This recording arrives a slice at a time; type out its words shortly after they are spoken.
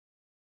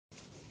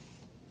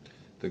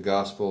The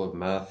Gospel of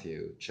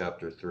Matthew,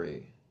 chapter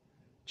 3.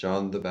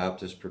 John the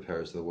Baptist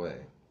prepares the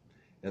way.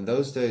 In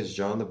those days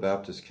John the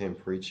Baptist came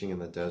preaching in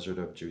the desert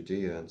of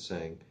Judea and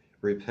saying,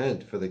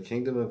 Repent, for the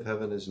kingdom of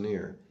heaven is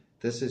near.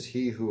 This is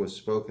he who was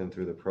spoken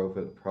through the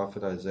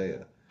prophet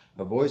Isaiah.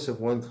 A voice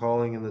of one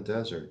calling in the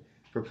desert,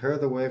 Prepare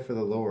the way for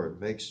the Lord,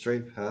 make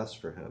straight paths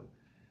for him.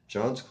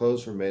 John's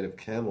clothes were made of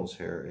camel's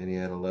hair, and he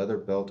had a leather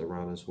belt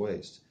around his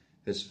waist.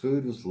 His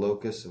food was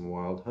locusts and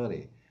wild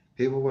honey.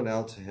 People went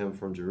out to him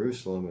from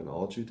Jerusalem and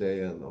all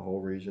Judea and the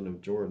whole region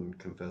of Jordan,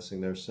 confessing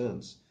their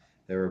sins.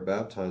 They were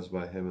baptized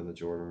by him in the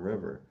Jordan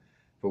River.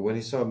 But when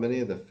he saw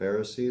many of the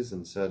Pharisees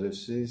and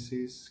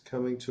Sadducees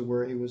coming to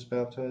where he was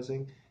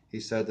baptizing,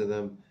 he said to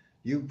them,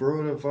 You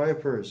brood of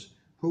vipers,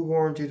 who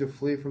warned you to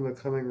flee from the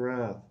coming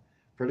wrath?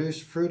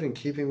 Produce fruit in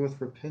keeping with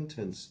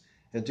repentance,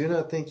 and do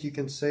not think you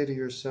can say to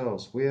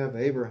yourselves, We have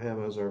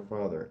Abraham as our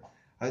father.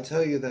 I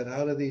tell you that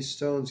out of these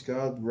stones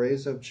God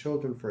raised up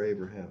children for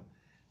Abraham.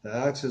 The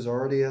axe is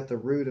already at the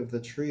root of the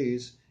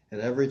trees,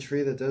 and every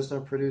tree that does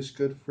not produce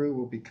good fruit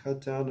will be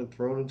cut down and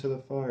thrown into the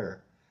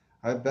fire.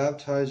 I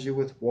baptize you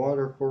with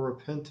water for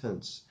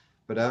repentance,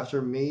 but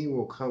after me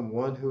will come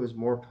one who is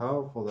more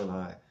powerful than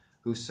I,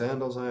 whose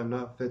sandals I am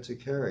not fit to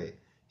carry.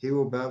 He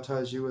will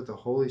baptize you with the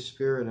Holy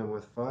Spirit and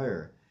with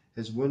fire.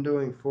 His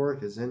windowing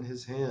fork is in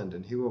his hand,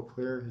 and he will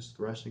clear his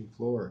threshing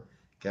floor,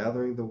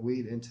 gathering the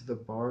wheat into the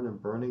barn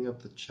and burning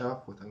up the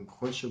chaff with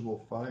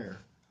unquenchable fire.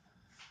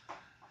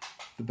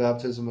 The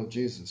baptism of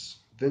Jesus.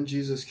 Then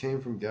Jesus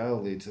came from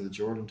Galilee to the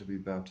Jordan to be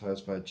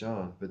baptized by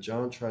John, but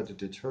John tried to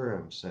deter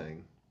him,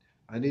 saying,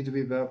 I need to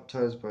be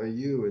baptized by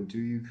you, and do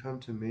you come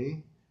to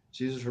me?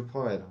 Jesus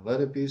replied,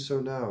 Let it be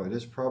so now. It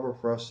is proper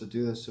for us to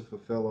do this to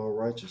fulfill all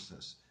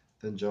righteousness.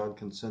 Then John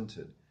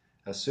consented.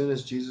 As soon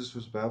as Jesus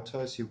was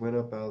baptized, he went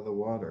up out of the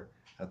water.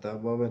 At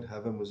that moment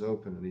heaven was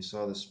opened, and he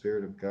saw the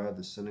Spirit of God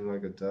descending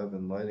like a dove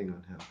and lighting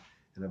on him.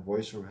 And a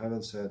voice from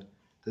heaven said,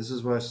 This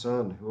is my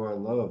Son, who I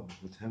love.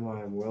 With him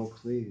I am well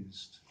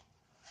pleased.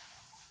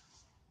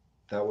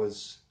 That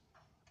was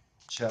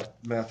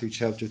Matthew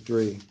chapter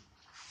 3.